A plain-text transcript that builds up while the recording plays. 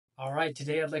All right,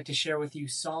 today I'd like to share with you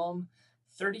Psalm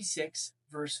 36,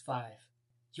 verse 5.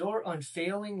 Your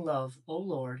unfailing love, O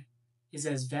Lord, is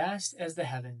as vast as the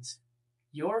heavens.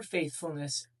 Your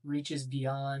faithfulness reaches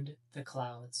beyond the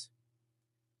clouds.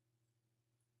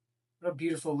 What a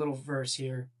beautiful little verse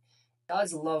here.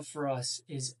 God's love for us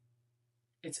it's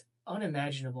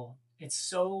unimaginable. It's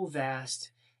so vast.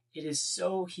 It is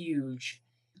so huge.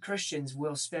 Christians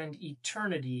will spend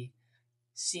eternity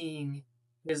seeing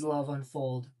his love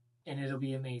unfold, and it'll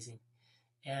be amazing.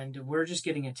 And we're just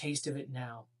getting a taste of it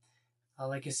now.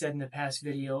 Like I said in the past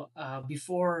video,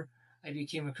 before I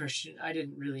became a Christian, I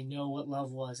didn't really know what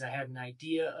love was. I had an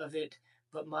idea of it,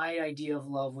 but my idea of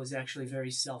love was actually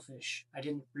very selfish. I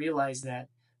didn't realize that,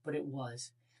 but it was.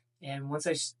 And once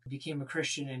I became a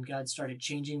Christian and God started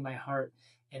changing my heart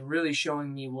and really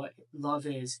showing me what love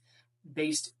is,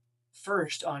 based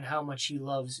first on how much He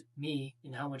loves me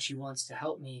and how much He wants to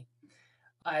help me,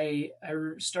 I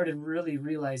started really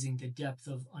realizing the depth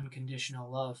of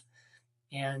unconditional love.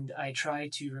 And I try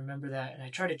to remember that, and I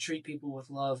try to treat people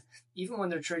with love, even when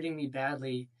they're treating me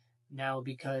badly now,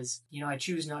 because, I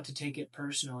choose not to take it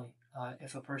personally.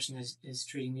 If a person is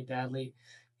treating me badly,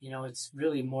 it's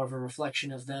really more of a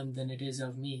reflection of them than it is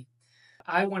of me.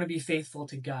 I want to be faithful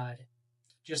to God,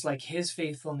 just like His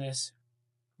faithfulness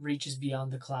reaches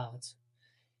beyond the clouds.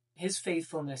 His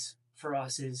faithfulness for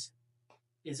us is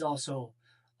also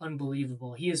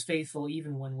unbelievable. He is faithful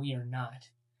even when we are not.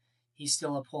 He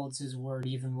still upholds His word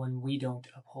even when we don't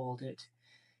uphold it.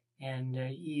 And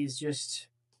He's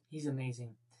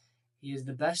amazing. He is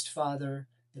the best Father,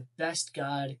 the best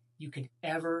God you could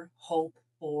ever hope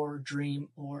or dream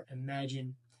or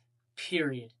imagine,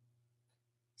 period.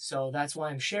 So that's why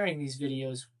I'm sharing these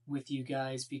videos with you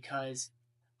guys, because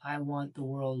I want the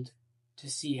world to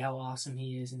see how awesome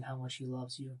He is and how much He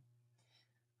loves you.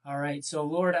 All right, so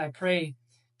Lord, I pray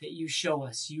that you show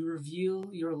us, you reveal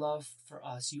your love for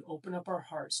us, you open up our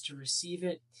hearts to receive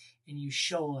it, and you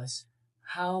show us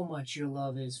how much your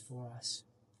love is for us,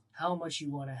 how much you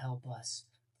want to help us,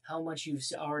 how much you've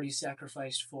already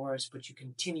sacrificed for us, but you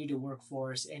continue to work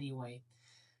for us anyway.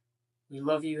 We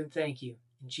love you and thank you.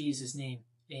 In Jesus' name,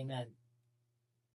 amen.